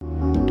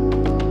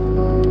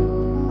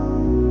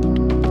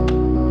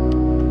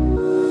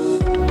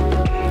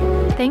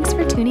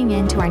tuning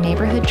in to our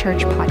Neighborhood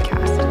Church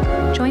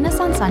podcast. Join us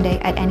on Sunday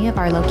at any of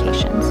our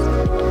locations.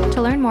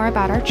 To learn more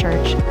about our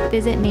church,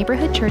 visit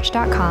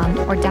neighborhoodchurch.com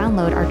or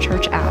download our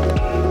church app.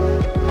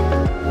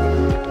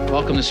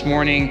 Welcome this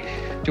morning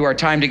to our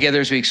time together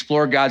as we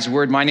explore God's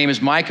Word. My name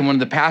is Mike. I'm one of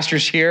the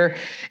pastors here.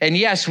 And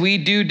yes, we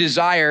do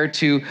desire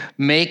to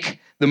make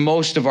the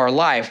most of our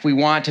life. We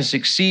want to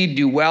succeed,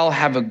 do well,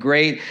 have a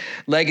great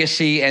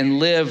legacy, and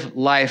live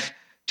life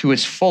to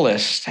its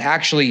fullest.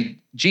 Actually,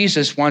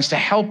 Jesus wants to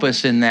help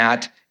us in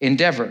that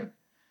endeavor.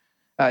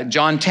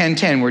 John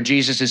 10:10, where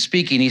Jesus is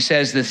speaking, he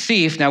says, the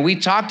thief, now we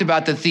talked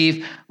about the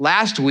thief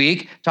last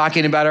week,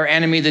 talking about our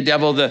enemy, the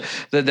devil,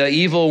 the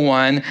evil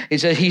one.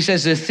 He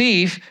says, the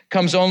thief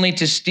comes only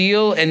to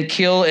steal and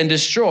kill and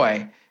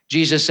destroy.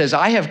 Jesus says,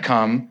 I have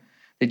come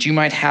that you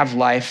might have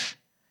life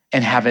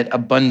and have it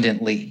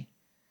abundantly,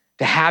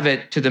 to have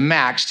it to the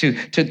max, to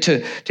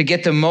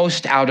get the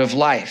most out of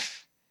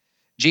life.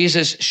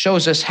 Jesus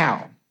shows us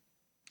how.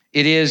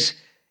 It is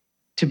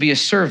to be a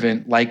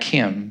servant like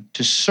him,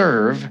 to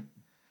serve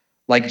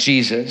like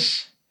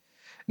Jesus.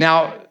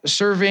 Now,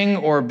 serving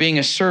or being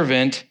a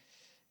servant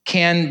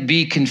can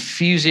be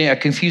a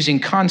confusing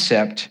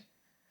concept,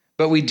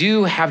 but we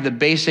do have the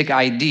basic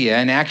idea,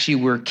 and actually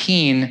we're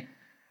keen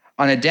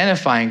on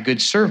identifying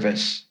good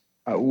service.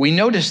 We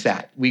notice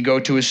that. We go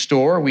to a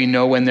store, we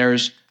know when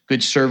there's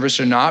good service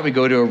or not. We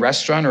go to a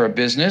restaurant or a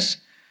business.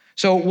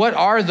 So what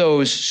are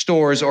those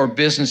stores or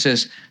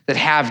businesses that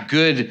have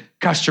good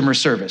customer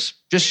service?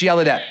 Just yell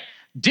it out.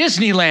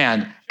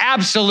 Disneyland,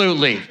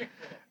 absolutely.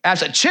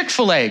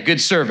 Chick-fil-A, good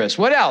service.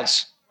 What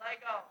else?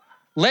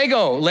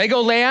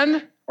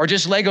 Legoland, or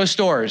just Lego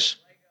stores?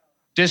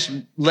 Just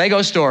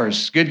Lego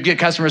stores, good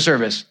customer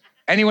service.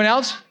 Anyone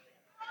else?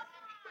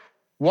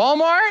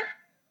 Walmart?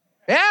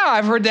 Yeah,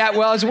 I've heard that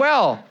well as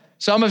well.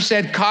 Some have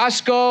said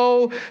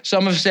Costco,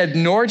 some have said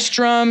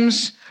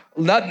Nordstrom's,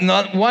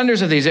 not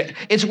wonders of these.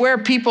 It's where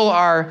people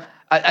are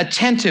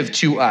attentive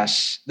to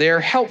us.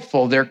 They're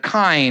helpful, they're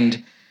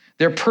kind,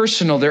 they're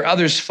personal, they're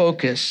others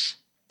focused.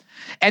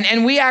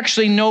 And we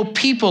actually know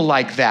people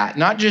like that,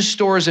 not just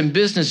stores and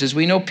businesses.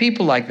 We know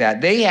people like that.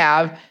 They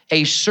have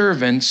a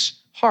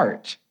servant's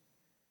heart.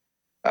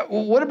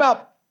 What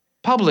about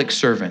public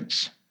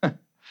servants?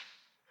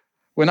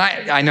 When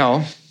I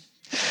know.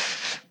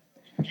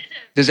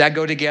 Does that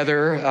go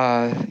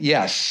together?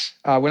 Yes.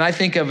 When I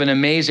think of an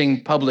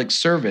amazing public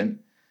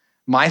servant,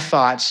 my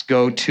thoughts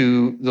go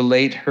to the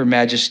late Her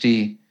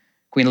Majesty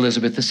Queen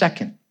Elizabeth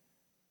II.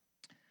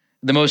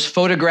 The most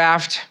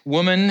photographed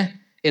woman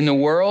in the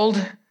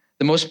world,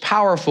 the most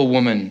powerful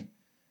woman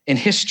in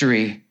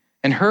history,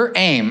 and her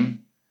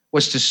aim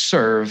was to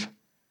serve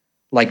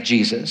like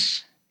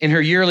Jesus. In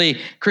her yearly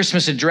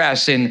Christmas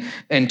address in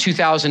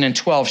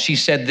 2012, she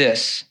said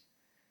this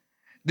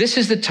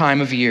is the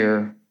time of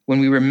year when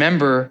we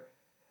remember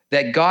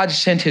that God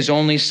sent his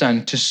only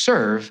son to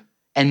serve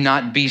and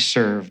not be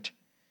served.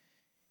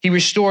 He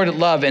restored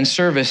love and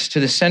service to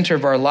the center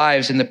of our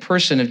lives in the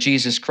person of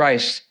Jesus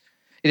Christ.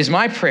 It is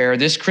my prayer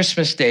this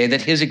Christmas day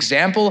that his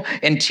example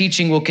and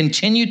teaching will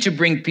continue to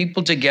bring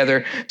people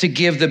together to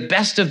give the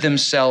best of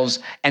themselves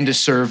and to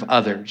serve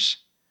others.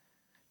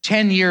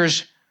 10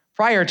 years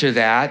prior to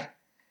that,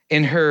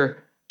 in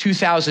her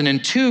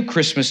 2002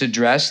 Christmas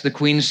address, the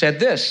Queen said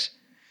this: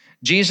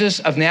 Jesus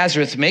of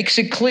Nazareth makes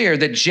it clear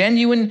that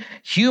genuine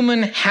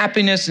human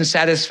happiness and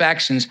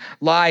satisfactions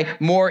lie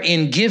more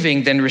in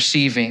giving than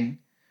receiving,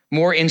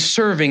 more in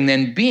serving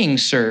than being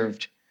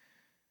served.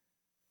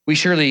 We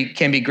surely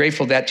can be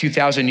grateful that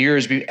 2,000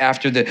 years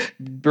after the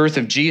birth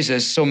of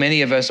Jesus, so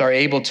many of us are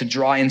able to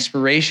draw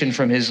inspiration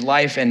from his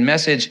life and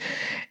message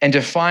and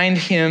to find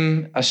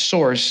him a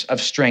source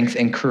of strength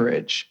and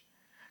courage.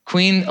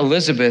 Queen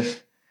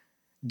Elizabeth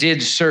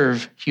did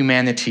serve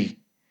humanity.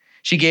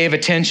 She gave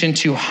attention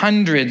to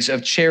hundreds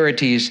of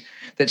charities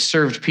that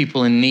served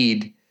people in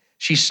need.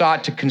 She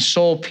sought to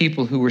console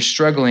people who were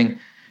struggling.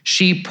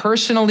 She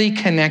personally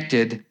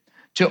connected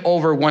to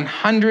over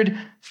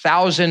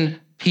 100,000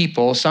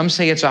 people. Some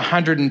say it's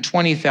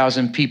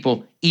 120,000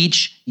 people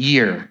each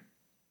year.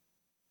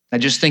 Now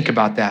just think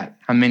about that,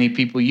 how many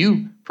people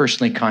you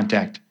personally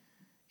contact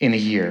in a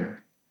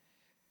year.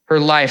 Her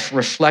life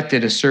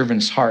reflected a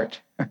servant's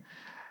heart. And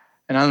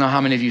I don't know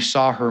how many of you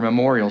saw her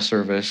memorial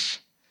service,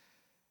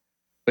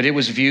 but it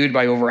was viewed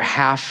by over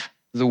half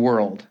the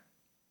world.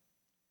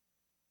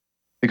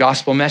 The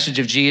gospel message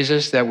of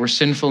Jesus, that we're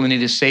sinful and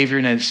need a Savior,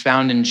 and it's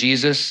found in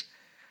Jesus,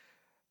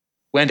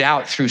 went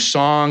out through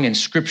song and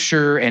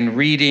scripture and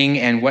reading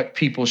and what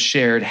people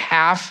shared.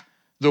 Half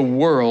the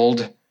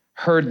world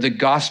heard the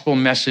gospel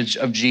message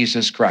of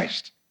Jesus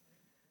Christ.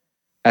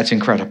 That's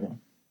incredible.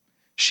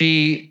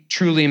 She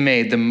truly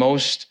made the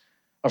most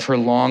of her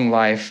long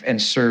life and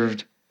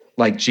served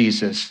like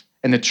Jesus.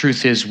 And the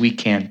truth is, we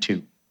can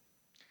too.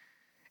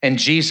 And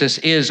Jesus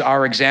is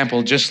our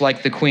example, just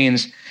like the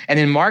queens. And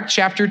in Mark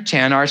chapter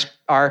 10,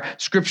 our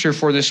scripture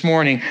for this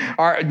morning,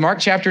 Mark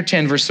chapter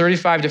 10, verse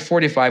 35 to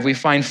 45, we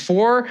find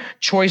 4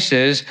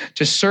 choices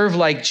to serve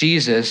like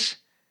Jesus,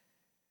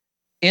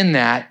 in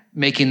that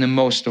making the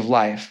most of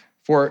life.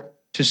 For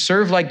to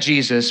serve like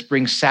Jesus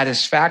brings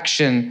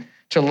satisfaction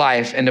to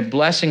life and a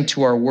blessing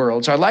to our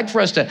world. So I'd like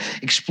for us to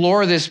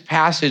explore this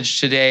passage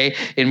today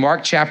in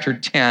Mark chapter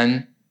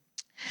 10.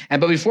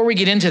 But before we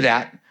get into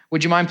that,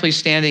 would you mind please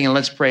standing and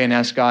let's pray and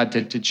ask God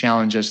to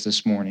challenge us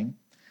this morning.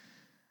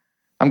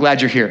 I'm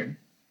glad you're here.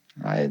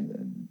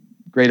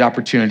 Great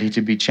opportunity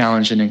to be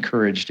challenged and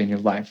encouraged in your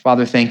life.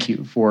 Father, thank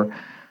you for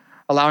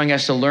allowing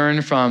us to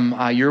learn from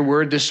your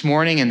word this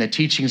morning and the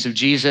teachings of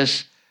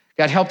Jesus.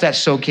 God, help that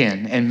soak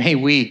in, and may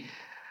we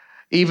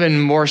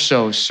even more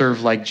so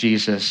serve like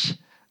Jesus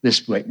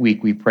this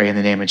week, we pray in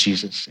the name of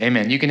Jesus.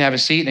 Amen. You can have a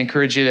seat and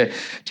encourage you to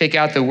take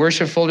out the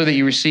worship folder that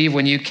you received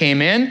when you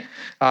came in.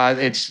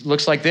 It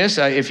looks like this.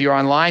 If you're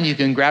online, you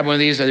can grab one of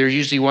these. There's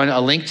usually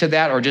a link to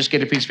that, or just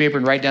get a piece of paper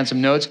and write down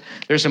some notes.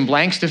 There's some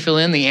blanks to fill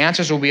in. The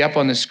answers will be up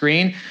on the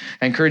screen.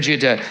 I encourage you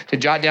to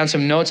jot down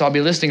some notes. I'll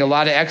be listing a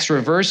lot of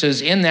extra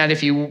verses in that.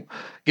 If you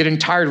getting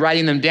tired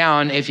writing them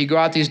down, if you go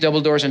out these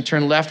double doors and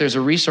turn left, there's a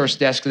resource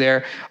desk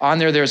there. On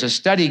there, there's a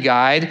study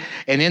guide,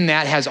 and in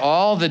that has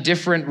all the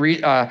different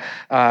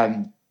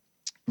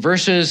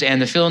verses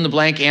and the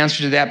fill-in-the-blank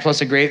answer to that,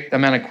 plus a great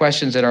amount of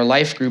questions that our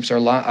life groups,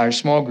 our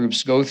small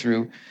groups go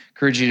through.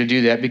 Encourage you to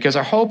do that, because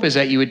our hope is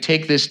that you would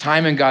take this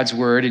time in God's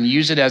Word and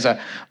use it as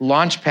a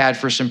launch pad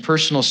for some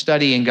personal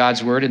study in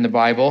God's Word in the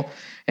Bible.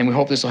 And we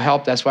hope this will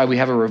help. That's why we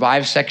have a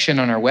Revive section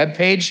on our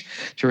webpage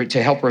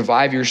to help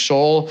revive your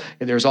soul.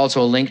 There's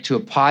also a link to a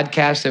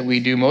podcast that we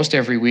do most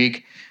every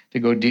week to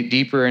go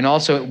deeper. And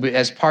also,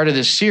 as part of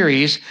this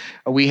series,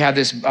 we have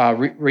this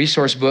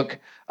resource book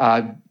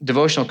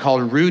devotional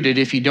called Rooted.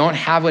 If you don't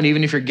have one,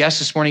 even if you're a guest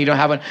this morning, you don't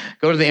have one,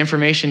 go to the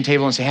information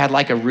table and say, I'd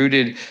like a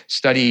Rooted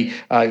study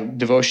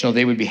devotional.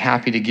 They would be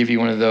happy to give you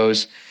one of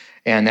those,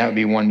 and that would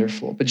be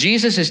wonderful. But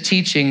Jesus'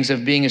 teachings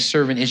of being a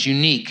servant is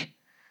unique.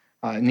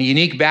 And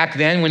unique back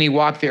then when he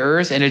walked the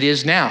earth, and it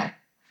is now.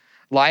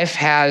 Life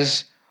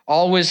has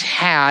always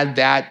had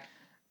that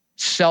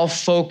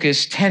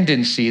self-focused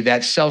tendency,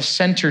 that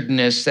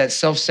self-centeredness, that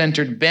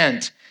self-centered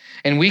bent.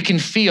 And we can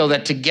feel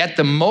that to get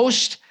the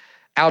most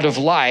out of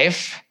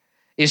life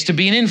is to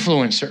be an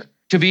influencer,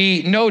 to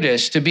be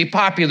noticed, to be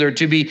popular,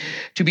 to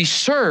be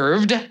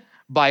served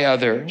by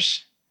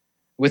others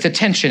with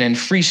attention and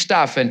free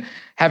stuff and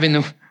having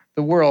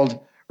the world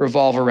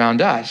revolve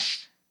around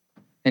us.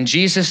 And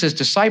Jesus'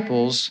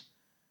 disciples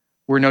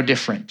were no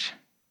different.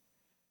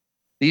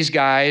 These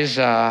guys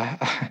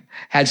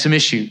had some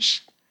issues.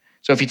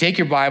 So if you take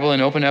your Bible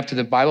and open up to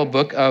the Bible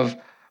book of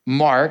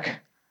Mark,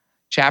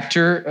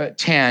 chapter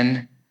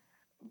 10,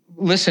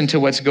 listen to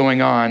what's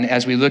going on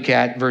as we look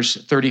at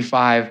verse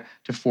 35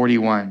 to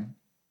 41.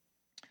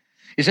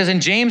 It says,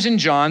 and James and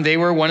John, they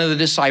were one of the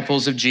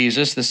disciples of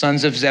Jesus, the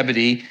sons of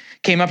Zebedee,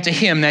 came up to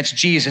him, that's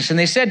Jesus, and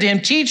they said to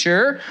him,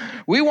 Teacher,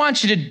 we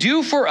want you to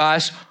do for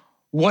us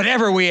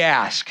whatever we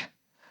ask.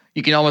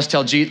 You can almost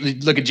tell,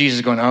 look at Jesus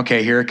going,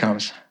 okay, here it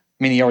comes.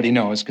 I mean, he already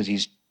knows because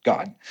he's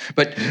God.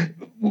 But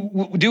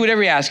do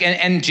whatever you ask.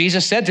 And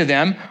Jesus said to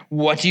them,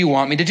 what do you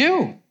want me to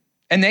do?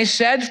 And they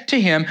said to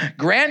him,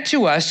 grant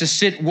to us to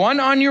sit one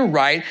on your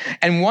right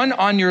and one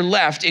on your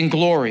left in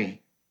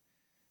glory.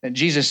 And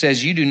Jesus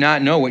says, you do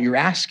not know what you're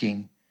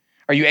asking.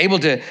 Are you able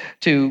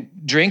to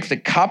drink the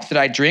cup that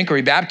I drink, or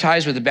be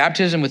baptized with the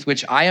baptism with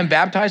which I am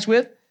baptized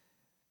with?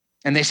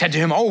 And they said to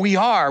him, we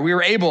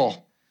are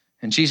able.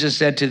 And Jesus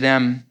said to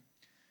them,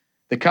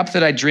 the cup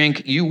that I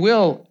drink, you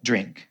will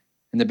drink.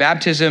 And the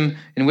baptism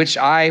in which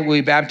I will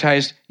be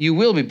baptized, you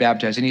will be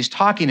baptized. And he's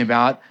talking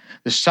about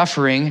the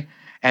suffering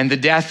and the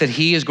death that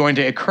he is going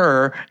to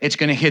occur. It's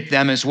going to hit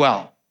them as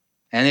well.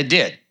 And it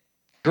did.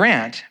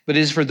 Grant, but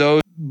it is for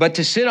those, but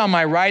to sit on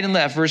my right and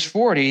left, verse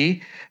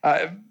 40,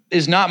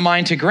 is not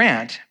mine to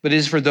grant, but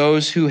is for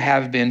those who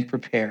have been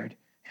prepared.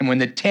 And when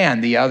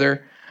the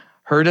other,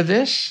 heard of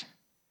this,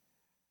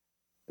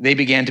 they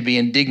began to be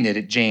indignant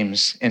at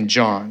James and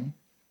John.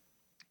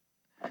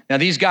 Now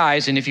these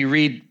guys, and if you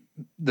read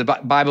the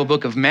Bible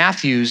book of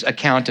Matthew's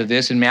account of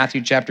this, in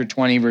Matthew chapter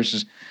 20,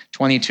 verses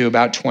 22,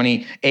 about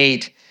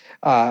 28,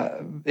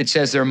 it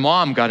says their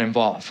mom got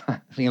involved.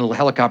 A little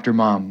helicopter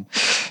mom.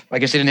 I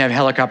guess they didn't have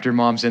helicopter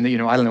moms in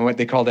I don't know what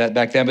they called that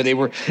back then, but they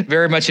were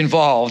very much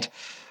involved.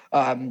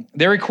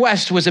 Their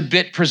request was a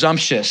bit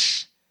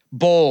presumptuous,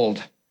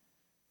 bold,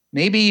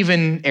 maybe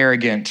even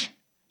arrogant,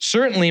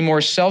 certainly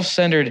more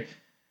self-centered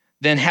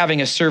than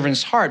having a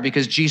servant's heart,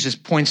 because Jesus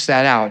points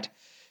that out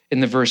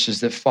in the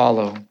verses that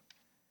follow.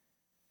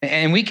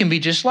 And we can be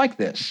just like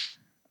this,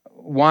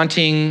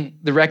 wanting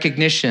the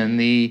recognition,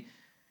 the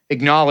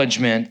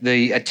acknowledgement,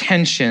 the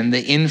attention,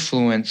 the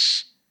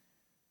influence.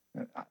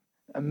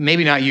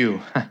 Maybe not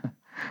you,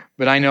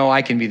 but I know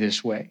I can be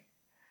this way.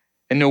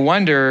 And no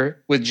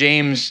wonder with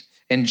James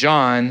and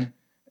John,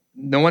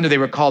 no wonder they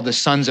were called the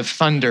sons of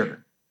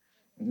thunder.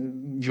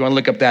 If you want to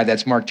look up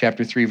that's Mark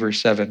chapter 3,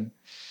 verse 7.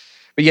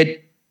 But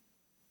yet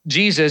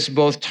Jesus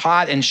both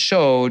taught and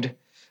showed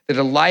that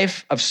a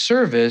life of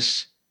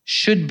service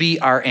should be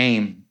our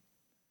aim.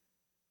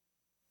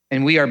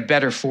 And we are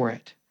better for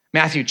it.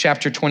 Matthew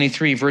chapter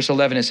 23, verse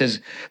 11, it says,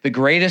 the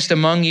greatest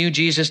among you,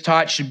 Jesus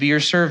taught, should be your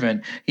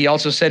servant. He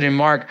also said in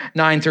Mark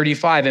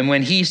 9:35, and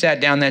when he sat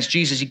down, that's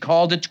Jesus, he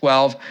called the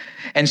 12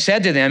 and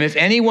said to them, if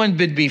anyone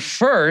would be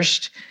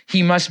first,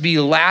 he must be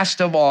last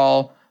of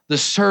all, the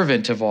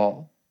servant of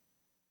all.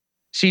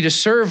 See, to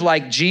serve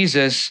like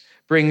Jesus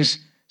brings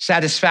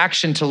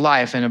satisfaction to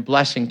life and a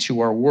blessing to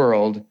our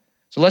world.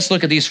 So let's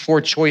look at these 4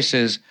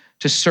 choices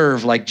to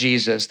serve like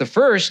Jesus. The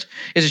first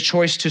is a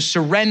choice to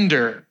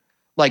surrender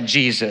like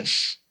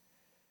Jesus.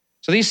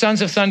 So these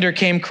sons of thunder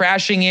came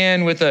crashing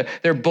in with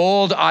their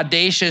bold,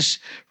 audacious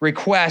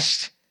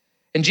request.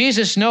 And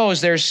Jesus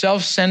knows their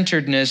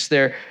self-centeredness,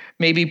 their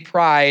maybe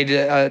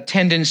pride,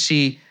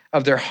 tendency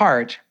of their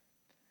heart.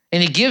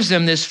 And he gives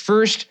them this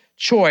first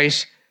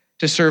choice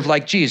to serve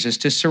like Jesus,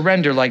 to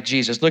surrender like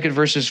Jesus. Look at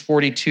verses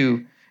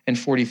 42 and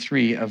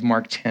 43 of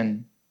Mark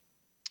 10.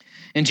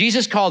 And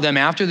Jesus called them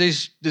after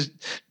this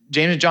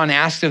James and John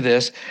asked of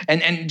this,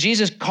 and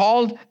Jesus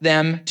called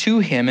them to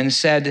him and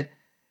said,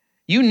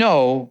 you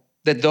know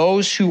that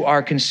those who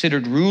are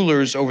considered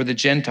rulers over the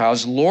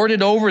Gentiles lord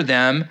it over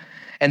them,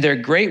 and their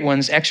great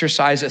ones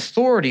exercise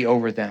authority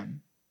over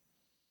them.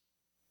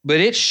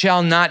 But it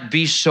shall not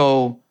be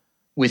so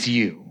with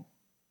you.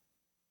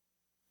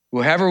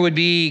 Whoever would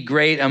be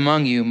great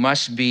among you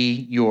must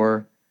be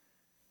your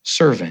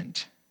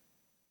servant.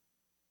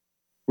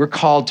 We're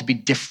called to be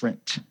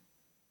different.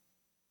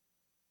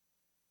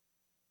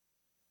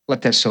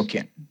 Let that soak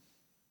in.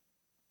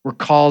 We're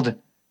called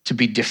to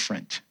be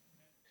different.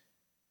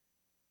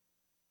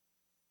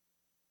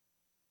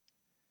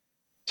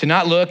 To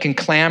not look and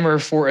clamor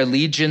for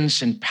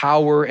allegiance and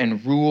power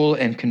and rule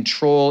and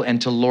control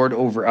and to lord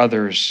over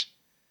others,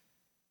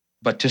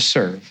 but to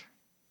serve.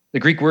 The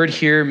Greek word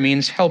here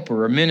means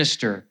helper or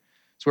minister.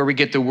 It's where we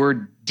get the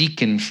word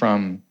deacon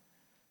from.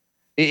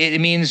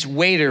 It means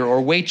waiter or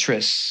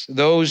waitress,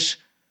 those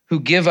who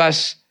give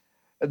us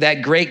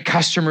that great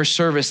customer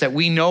service that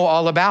we know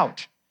all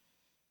about.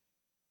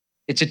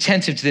 It's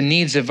attentive to the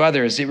needs of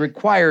others. It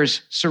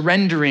requires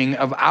surrendering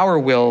of our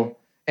will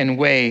and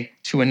way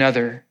to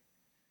another.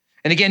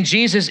 And again,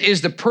 Jesus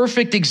is the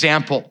perfect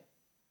example.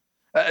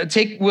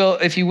 Take,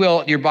 if you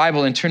will, your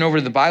Bible and turn over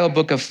to the Bible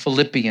book of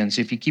Philippians.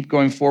 If you keep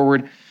going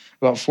forward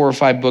about 4 or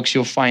 5 books,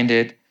 you'll find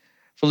it.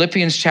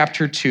 Philippians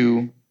chapter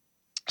 2,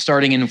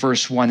 starting in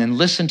verse 1, and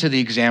listen to the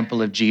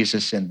example of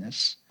Jesus in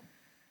this.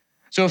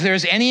 So if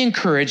there's any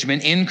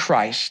encouragement in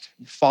Christ,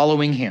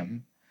 following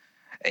him,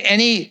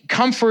 any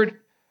comfort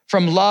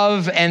from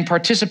love and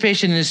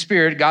participation in the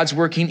Spirit, God's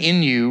working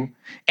in you,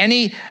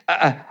 any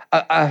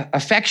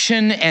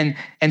affection and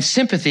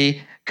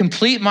sympathy,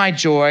 complete my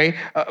joy.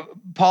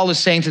 Paul is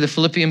saying to the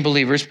Philippian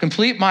believers,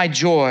 complete my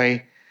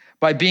joy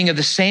by being of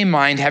the same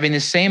mind, having the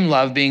same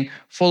love, being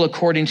full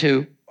according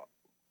to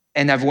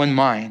and have one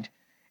mind.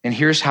 And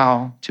here's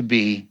how to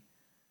be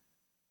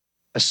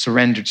a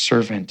surrendered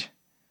servant.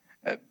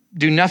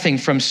 Do nothing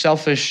from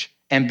selfish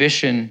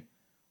ambition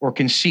or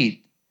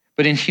conceit,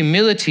 but in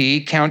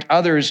humility count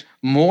others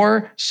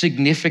more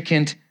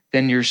significant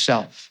than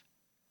yourself.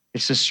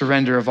 It's the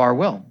surrender of our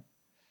will.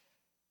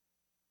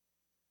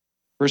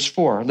 Verse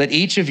 4, let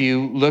each of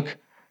you look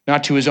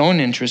not to his own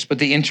interest, but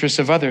the interests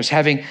of others,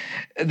 having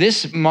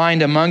this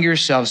mind among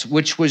yourselves,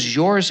 which was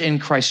yours in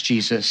Christ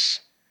Jesus,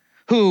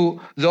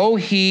 who, though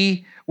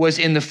he was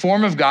in the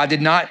form of God,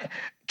 did not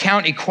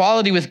count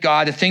equality with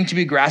God a thing to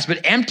be grasped,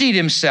 but emptied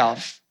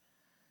himself,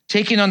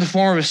 taking on the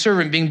form of a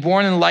servant, being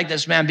born in the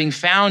likeness of man, being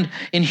found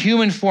in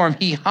human form,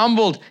 he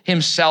humbled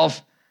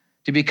himself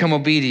to become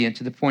obedient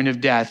to the point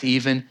of death,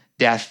 even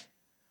death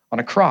on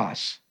a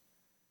cross.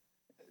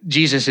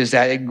 Jesus is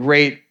that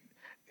great,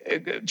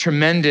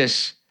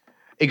 tremendous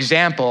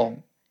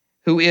example,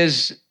 who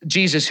is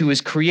Jesus, who is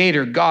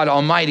creator, God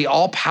Almighty,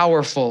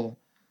 all-powerful,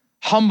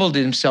 humbled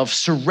himself,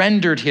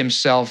 surrendered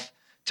himself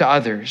to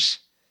others.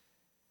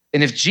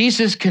 And if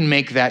Jesus can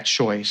make that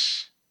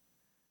choice,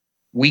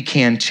 we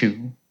can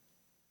too.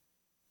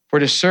 For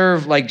to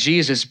serve like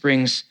Jesus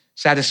brings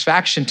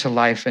satisfaction to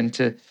life and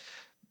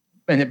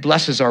it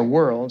blesses our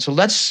world. So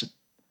let's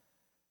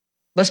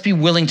be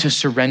willing to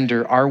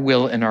surrender our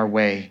will and our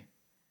way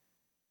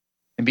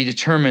and be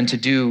determined to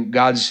do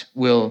God's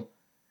will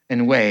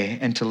and way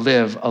and to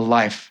live a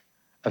life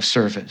of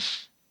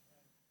service.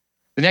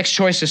 The next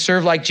choice to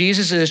serve like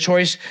Jesus is a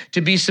choice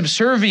to be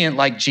subservient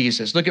like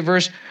Jesus.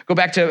 Go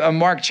back to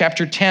Mark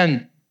chapter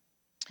 10,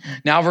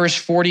 now verse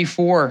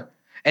 44,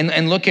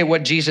 and look at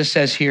what Jesus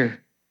says here.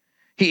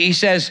 He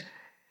says,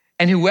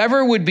 and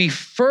whoever would be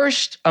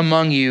first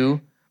among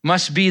you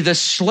must be the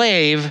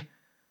slave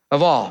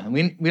of all. And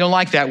we don't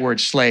like that word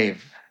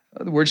slave.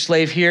 The word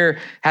slave here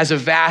has a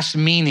vast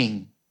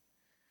meaning.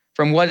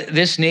 From what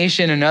this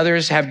nation and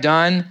others have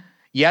done,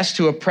 yes,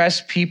 to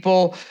oppress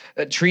people,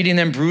 treating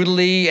them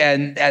brutally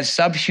and as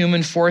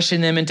subhuman,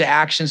 forcing them into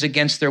actions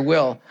against their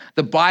will.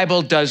 The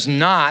Bible does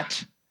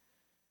not,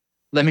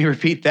 let me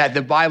repeat that,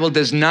 the Bible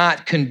does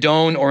not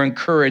condone or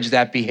encourage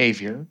that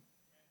behavior.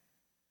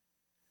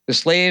 The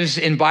slaves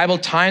in Bible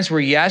times were,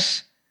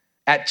 yes,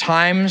 at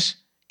times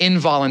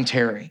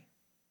involuntary,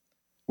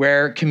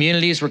 where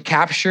communities were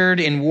captured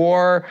in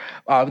war,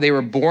 they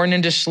were born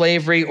into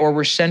slavery, or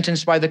were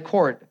sentenced by the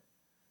court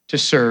to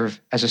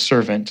serve as a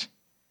servant.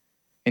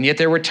 And yet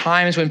there were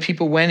times when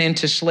people went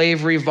into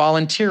slavery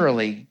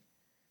voluntarily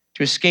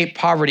to escape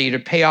poverty, to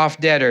pay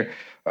off debt, or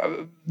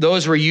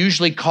those were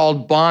usually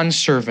called bond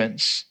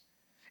servants.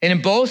 And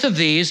in both of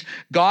these,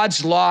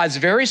 God's law is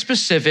very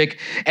specific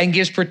and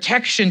gives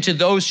protection to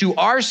those who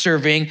are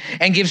serving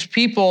and gives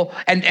people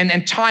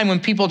and time when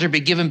people are to be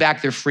given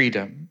back their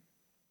freedom.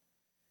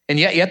 And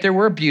yet there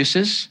were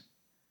abuses.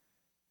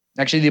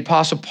 Actually, the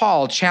Apostle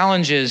Paul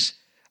challenges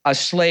a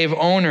slave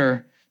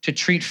owner to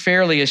treat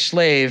fairly a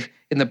slave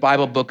in the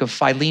Bible book of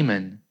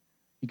Philemon.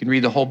 You can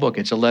read the whole book.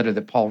 It's a letter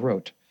that Paul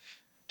wrote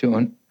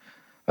to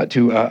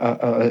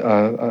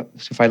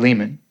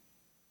Philemon.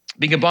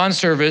 Being a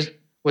bondservant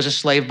was a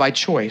slave by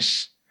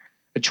choice,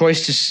 a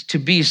choice to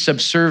be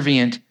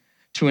subservient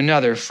to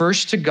another,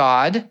 first to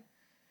God,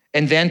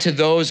 and then to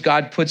those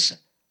God puts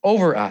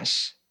over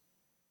us.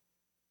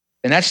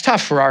 And that's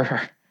tough for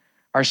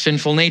our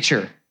sinful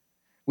nature.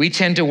 We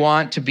tend to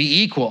want to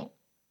be equal,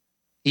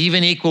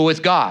 even equal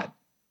with God.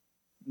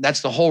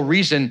 That's the whole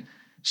reason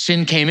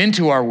sin came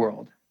into our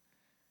world,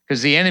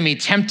 because the enemy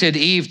tempted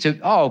Eve to,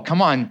 oh,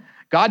 come on,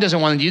 God doesn't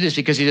want to do this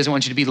because he doesn't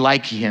want you to be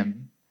like him.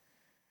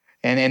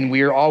 And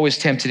we are always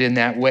tempted in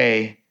that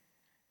way.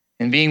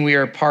 And being we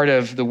are part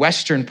of the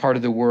Western part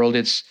of the world,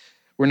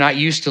 we're not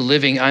used to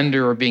living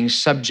under or being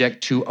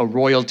subject to a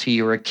royalty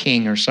or a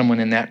king or someone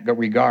in that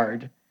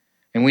regard.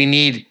 And we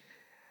need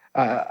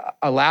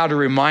a louder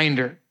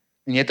reminder.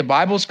 And yet the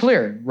Bible is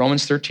clear.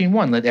 Romans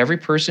 13:1, let every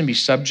person be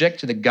subject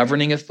to the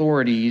governing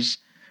authorities,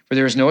 for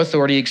there is no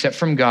authority except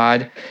from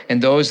God,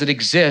 and those that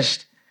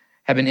exist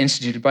have been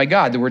instituted by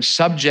God. The word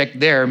subject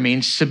there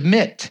means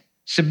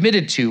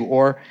submitted to,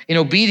 or in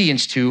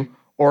obedience to,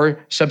 or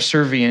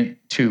subservient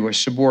to, or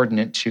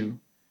subordinate to.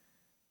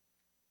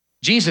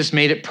 Jesus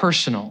made it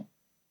personal.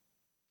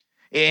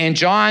 In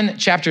John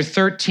chapter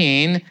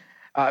 13,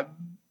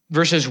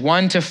 verses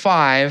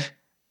 1-5,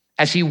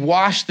 as he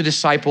washed the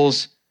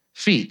disciples'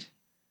 feet.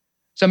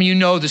 Some of you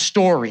know the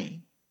story.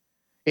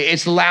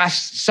 It's the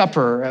Last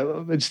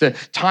Supper. It's the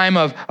time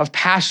of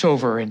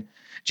Passover. And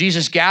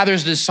Jesus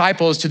gathers the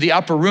disciples to the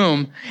upper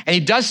room, and he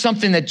does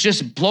something that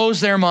just blows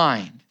their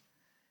mind.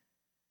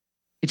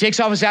 He takes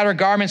off his outer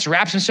garments,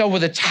 wraps himself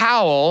with a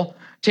towel,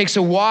 takes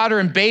a water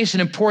and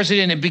basin and pours it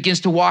in and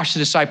begins to wash the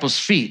disciples'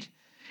 feet.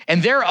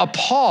 And they're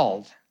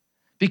appalled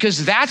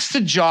because that's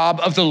the job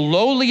of the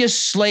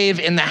lowliest slave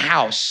in the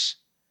house.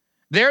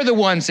 They're the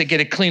ones that get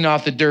to clean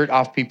off the dirt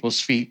off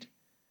people's feet.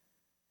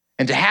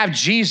 And to have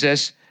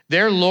Jesus,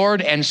 their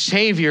Lord and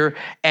Savior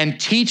and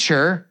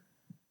teacher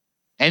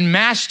and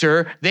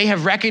master, they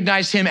have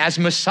recognized him as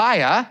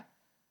Messiah.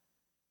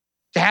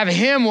 To have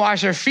him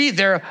wash their feet,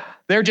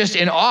 they're just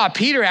in awe.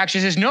 Peter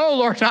actually says, no,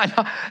 Lord,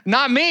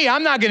 not me.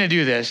 I'm not going to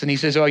do this. And he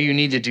says, oh, you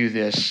need to do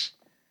this.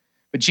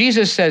 But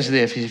Jesus says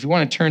this, if you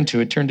want to turn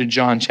to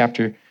John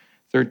chapter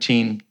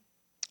 13,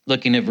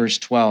 looking at verse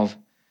 12.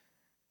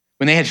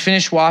 When they had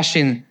finished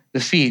washing the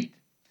feet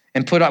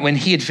and when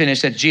he had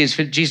finished, that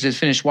Jesus had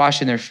finished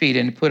washing their feet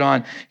and put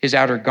on his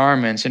outer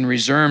garments and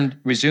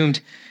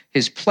resumed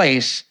his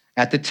place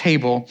at the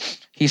table,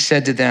 he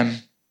said to them,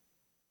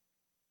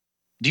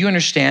 do you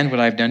understand what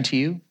I've done to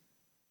you?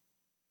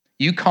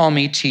 You call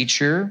me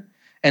teacher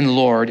and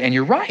Lord, and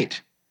you're right,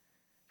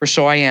 for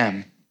so I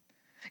am.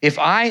 If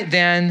I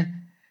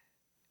then,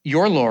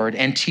 your Lord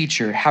and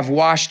teacher, have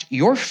washed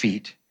your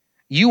feet,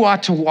 you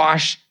ought to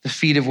wash the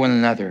feet of one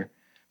another.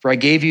 For I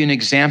gave you an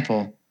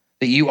example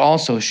that you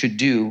also should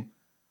do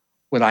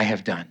what I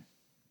have done.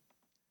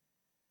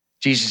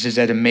 Jesus is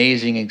that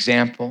amazing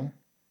example,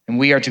 and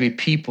we are to be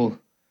people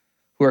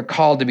who are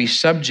called to be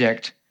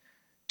subject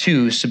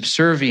to,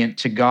 subservient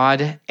to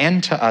God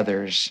and to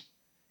others.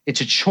 It's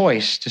a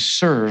choice to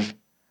serve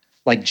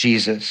like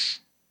Jesus.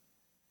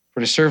 For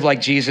to serve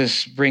like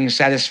Jesus brings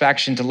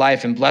satisfaction to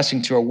life and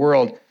blessing to our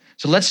world.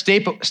 So let's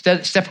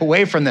step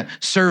away from the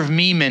serve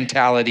me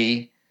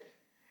mentality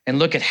and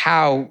look at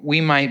how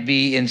we might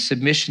be in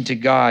submission to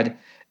God,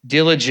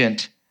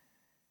 diligent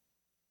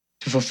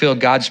to fulfill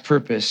God's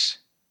purpose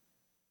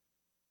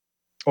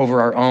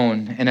over our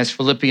own. And as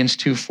Philippians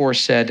 2:4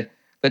 said,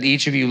 let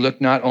each of you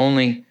look not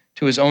only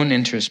to his own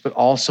interests, but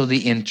also the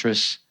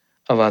interests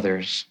of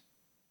others.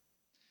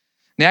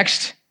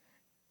 Next,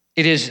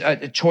 it is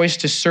a choice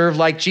to serve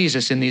like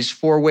Jesus in these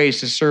 4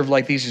 ways to serve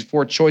like these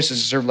 4 choices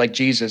to serve like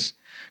Jesus.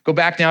 Go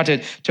back now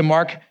to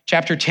Mark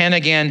chapter 10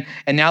 again,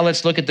 and now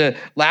let's look at the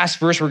last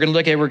verse we're going to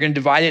look at. We're going to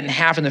divide it in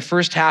half. In the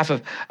first half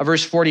of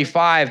verse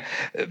 45,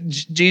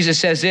 Jesus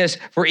says this,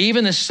 for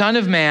even the Son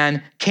of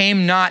Man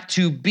came not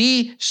to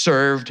be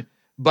served,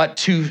 but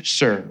to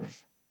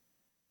serve.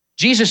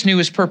 Jesus knew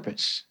his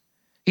purpose.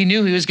 He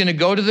knew he was going to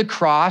go to the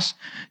cross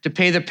to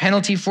pay the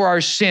penalty for our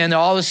sin.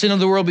 All the sin of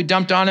the world would be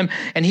dumped on him,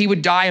 and he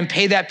would die and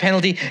pay that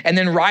penalty and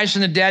then rise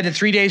from the dead, and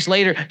 3 days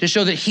later to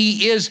show that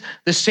he is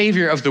the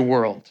Savior of the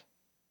world.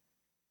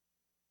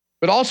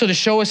 But also to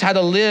show us how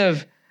to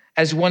live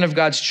as one of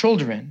God's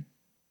children.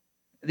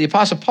 the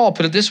Apostle Paul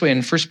put it this way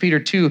in 1 Peter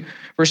 2,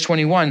 verse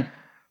 21,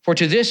 "For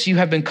to this you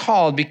have been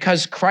called,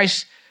 because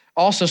Christ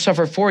also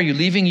suffered for you,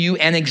 leaving you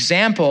an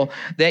example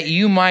that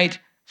you might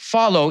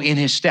follow in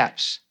his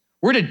steps."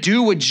 We're to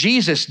do what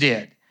Jesus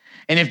did.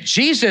 And if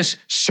Jesus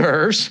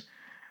serves,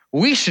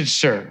 we should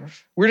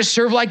serve. We're to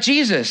serve like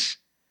Jesus,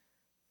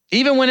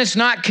 even when it's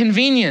not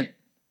convenient.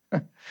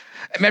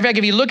 Matter of fact,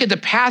 if you look at the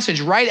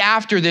passage right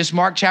after this,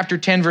 Mark chapter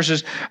 10,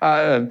 verses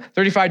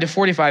 35 to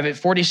 45, at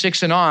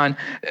 46 and on,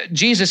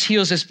 Jesus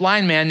heals this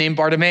blind man named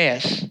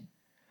Bartimaeus.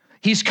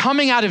 He's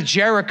coming out of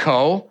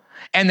Jericho,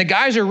 and the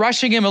guys are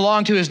rushing him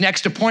along to his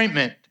next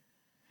appointment.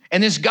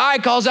 And this guy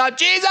calls out,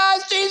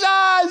 "Jesus,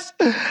 Jesus,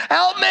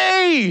 help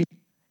me."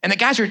 And the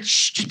guys are,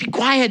 "Shh, just be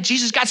quiet.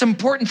 Jesus got some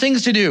important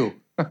things to do."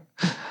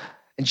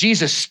 And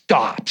Jesus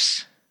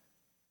stops.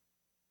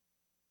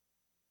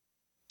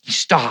 He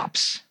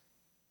stops.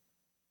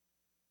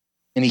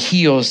 And he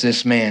heals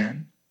this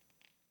man.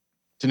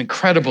 It's an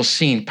incredible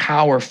scene,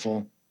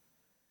 powerful.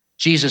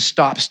 Jesus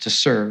stops to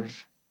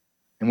serve.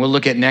 And we'll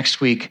look at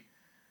next week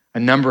a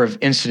number of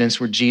incidents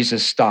where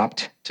Jesus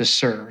stopped to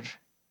serve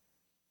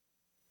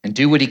and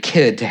do what he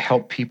could to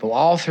help people.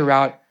 All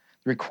throughout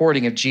the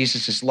recording of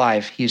Jesus'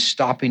 life, he is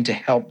stopping to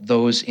help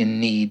those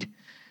in need,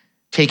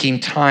 taking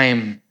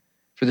time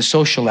for the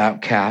social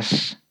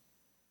outcasts,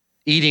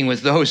 eating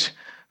with those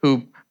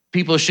who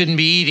people shouldn't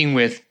be eating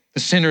with, the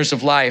sinners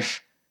of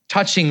life,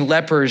 touching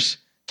lepers,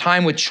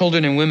 time with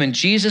children and women.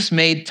 Jesus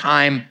made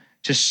time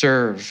to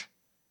serve.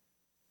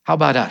 How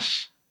about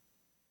us?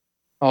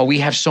 Oh, we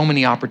have so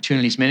many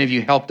opportunities. Many of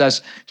you helped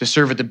us to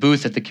serve at the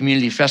booth at the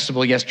community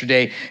festival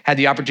yesterday, had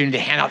the opportunity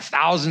to hand out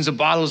thousands of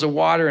bottles of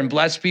water and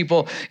bless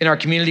people in our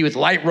community with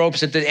light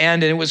ropes at the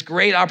end. And it was a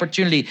great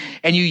opportunity.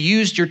 And you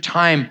used your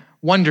time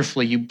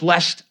wonderfully. You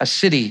blessed a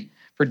city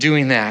for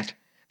doing that.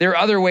 There are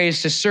other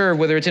ways to serve,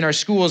 whether it's in our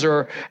schools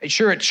or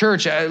sure at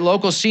church,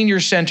 local senior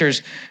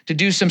centers, to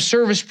do some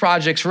service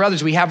projects for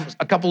others. We have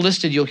a couple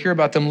listed. You'll hear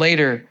about them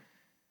later.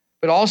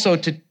 But also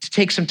to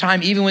take some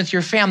time even with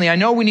your family. I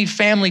know we need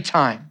family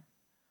time.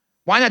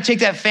 Why not take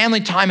that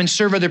family time and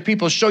serve other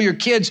people? Show your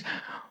kids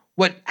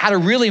how to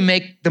really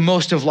make the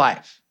most of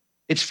life.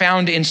 It's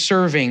found in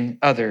serving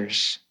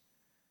others.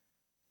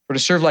 For to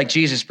serve like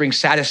Jesus brings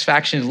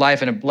satisfaction to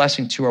life and a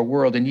blessing to our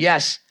world. And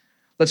yes,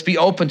 let's be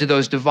open to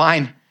those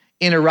divine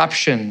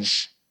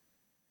interruptions.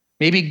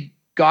 Maybe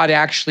God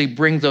actually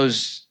brings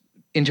those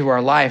into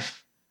our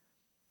life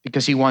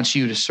because he wants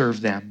you to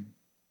serve them.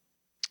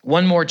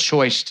 One more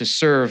choice to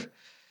serve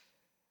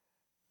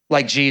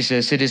like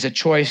Jesus. It is a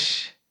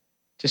choice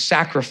to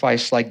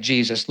sacrifice like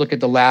Jesus. Look at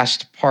the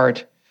last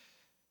part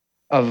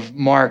of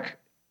Mark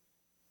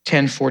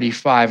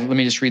 10:45. Let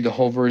me just read the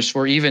whole verse.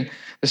 "For even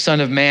the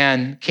Son of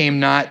Man came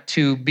not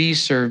to be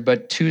served,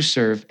 but to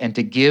serve and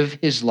to give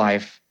his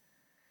life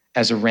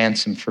as a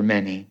ransom for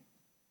many."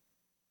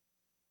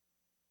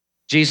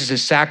 Jesus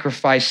has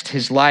sacrificed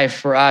his life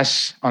for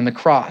us on the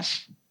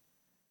cross.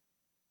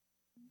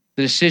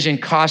 The decision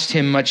cost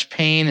him much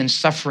pain and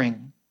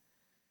suffering,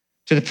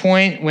 to the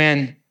point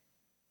when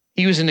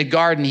he was in the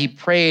garden, he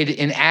prayed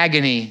in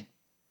agony.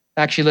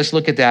 Actually, let's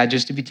look at that.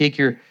 Just if you take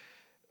your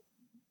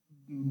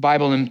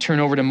Bible and turn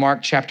over to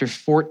Mark chapter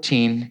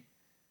 14,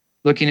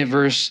 looking at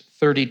verse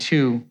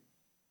 32.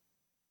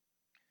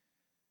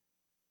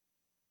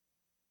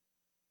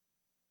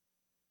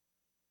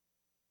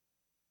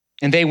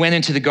 "And they went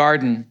into the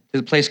garden,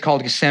 to the place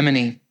called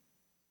Gethsemane.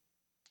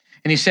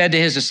 And he said to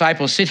his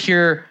disciples, 'Sit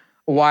here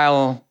a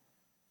while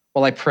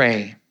I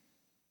pray.' And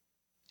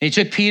he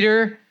took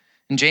Peter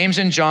and James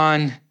and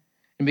John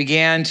and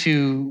began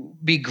to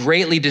be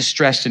greatly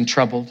distressed and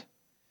troubled.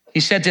 He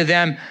said to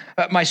them,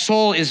 'My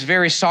soul is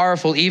very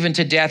sorrowful, even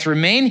to death.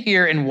 Remain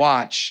here and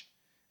watch.'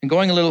 And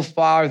going a little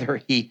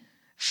farther, he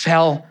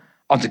fell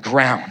on the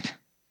ground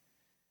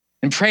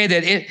and prayed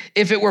that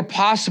if it were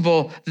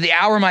possible, the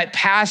hour might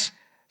pass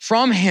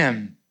from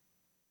him.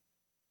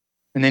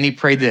 And then he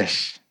prayed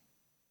this,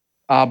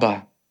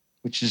 Abba,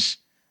 which is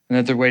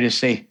another way to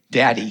say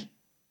daddy.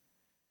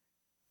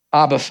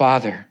 Abba,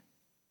 Father,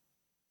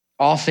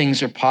 all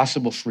things are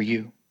possible for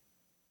you.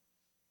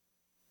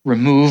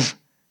 Remove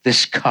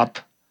this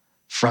cup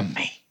from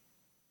me."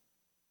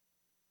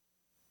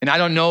 And I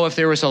don't know if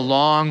there was a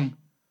long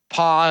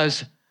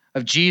pause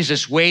of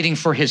Jesus waiting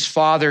for his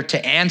Father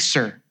to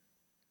answer.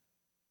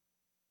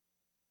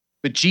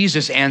 But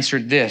Jesus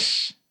answered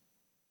this,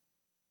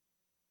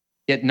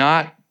 "Yet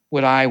not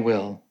what I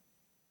will,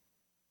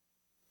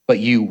 but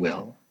you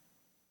will."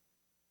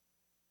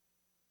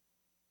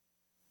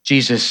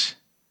 Jesus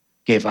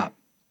gave up.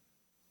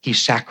 He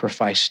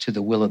sacrificed to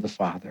the will of the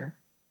Father.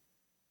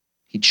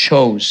 He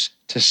chose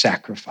to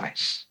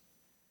sacrifice.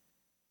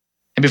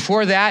 And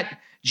before that,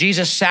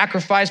 Jesus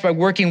sacrificed by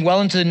working well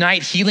into the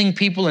night, healing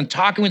people and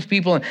talking with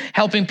people and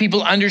helping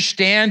people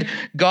understand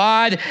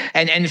God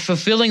and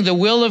fulfilling the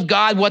will of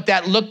God, what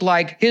that looked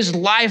like. His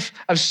life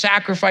of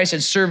sacrifice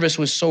and service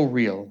was so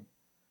real.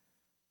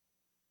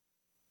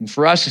 And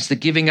for us, it's the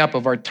giving up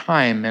of our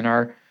time and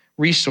our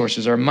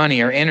resources, our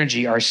money, our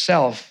energy,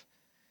 ourself,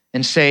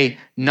 and say,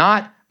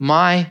 "Not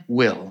my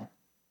will,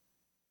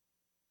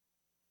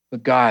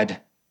 but God,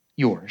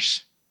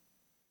 yours.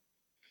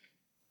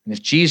 And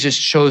if Jesus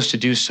chose to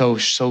do so,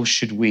 so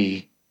should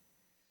we.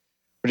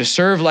 For to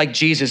serve like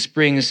Jesus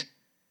brings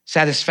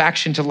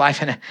satisfaction to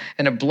life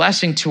and a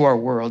blessing to our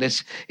world.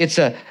 It's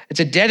a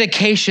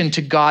dedication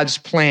to God's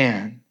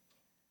plan.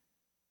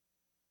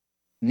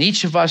 And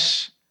each of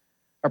us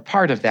are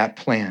part of that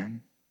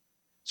plan.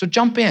 So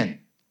jump in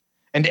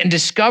and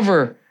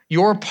discover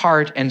your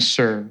part and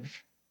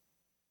serve.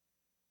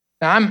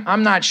 Now,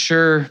 I'm not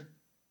sure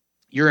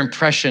your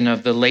impression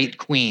of the late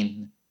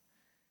Queen,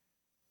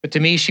 but to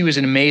me, she was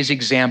an amazing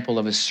example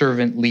of a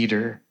servant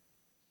leader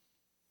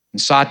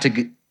and sought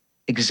to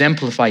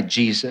exemplify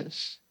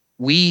Jesus.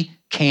 We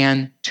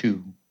can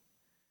too.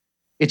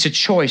 It's a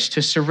choice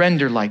to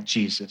surrender like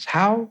Jesus.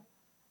 How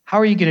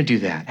are you going to do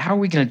that? How are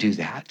we going to do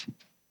that?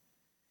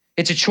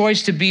 It's a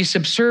choice to be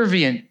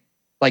subservient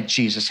like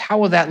Jesus. How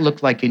will that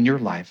look like in your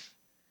life?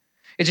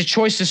 It's a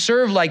choice to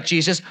serve like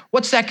Jesus.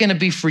 What's that going to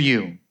be for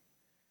you?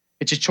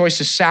 It's a choice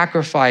to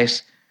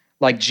sacrifice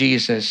like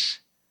Jesus.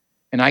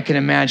 And I can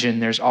imagine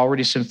there's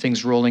already some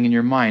things rolling in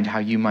your mind how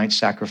you might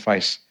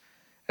sacrifice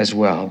as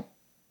well.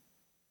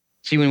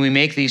 See, when we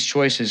make these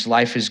choices,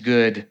 life is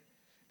good.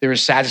 There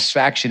is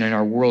satisfaction and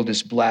our world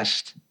is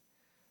blessed.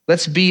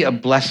 Let's be a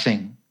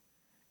blessing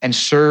and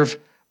serve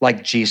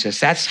like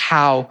Jesus. That's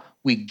how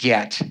we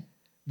get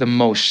the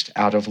most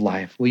out of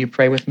life. Will you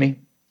pray with me?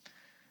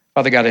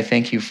 Father God, I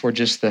thank you for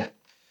just the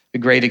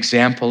great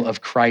example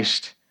of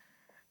Christ,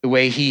 the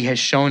way he has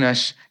shown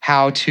us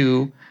how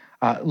to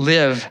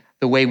live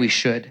the way we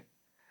should.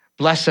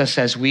 Bless us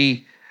as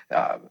we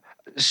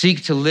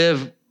seek to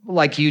live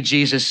like you,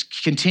 Jesus.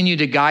 Continue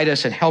to guide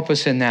us and help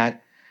us in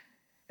that.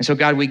 And so,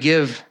 God, we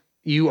give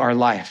you our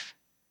life.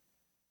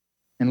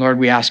 And Lord,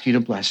 we ask you to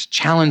bless.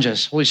 Challenge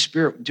us. Holy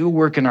Spirit, do a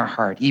work in our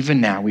heart.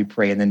 Even now, we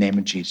pray in the name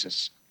of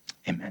Jesus.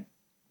 Amen.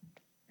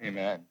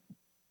 Amen.